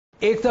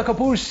Ekta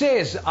Kapoor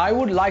says, I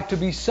would like to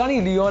be Sunny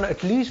Leone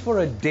at least for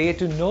a day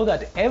to know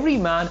that every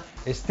man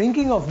is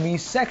thinking of me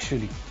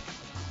sexually.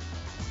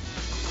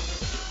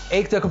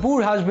 Ekta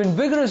Kapoor has been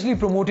vigorously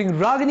promoting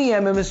Ragini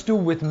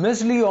MMS2 with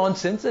Miss Leone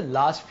since the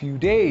last few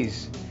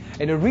days.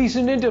 In a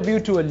recent interview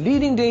to a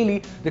leading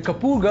daily, the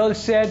Kapoor girl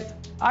said,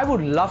 I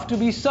would love to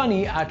be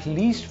Sunny at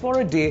least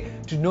for a day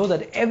to know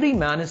that every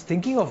man is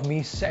thinking of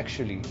me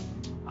sexually.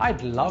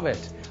 I'd love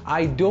it.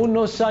 I don't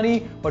know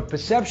Sunny, but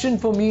perception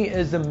for me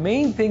is the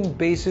main thing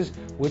basis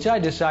which I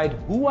decide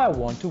who I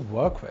want to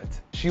work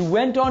with. She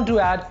went on to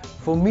add,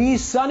 for me,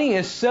 Sunny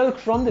is silk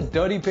from the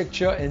dirty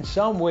picture in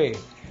some way.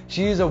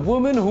 She is a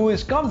woman who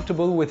is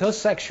comfortable with her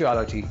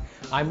sexuality.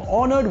 I'm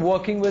honored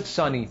working with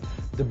Sunny.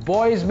 The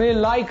boys may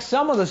like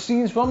some of the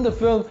scenes from the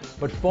film,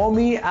 but for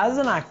me as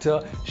an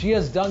actor, she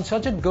has done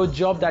such a good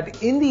job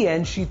that in the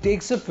end she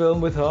takes the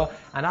film with her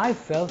and I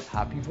felt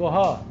happy for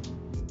her.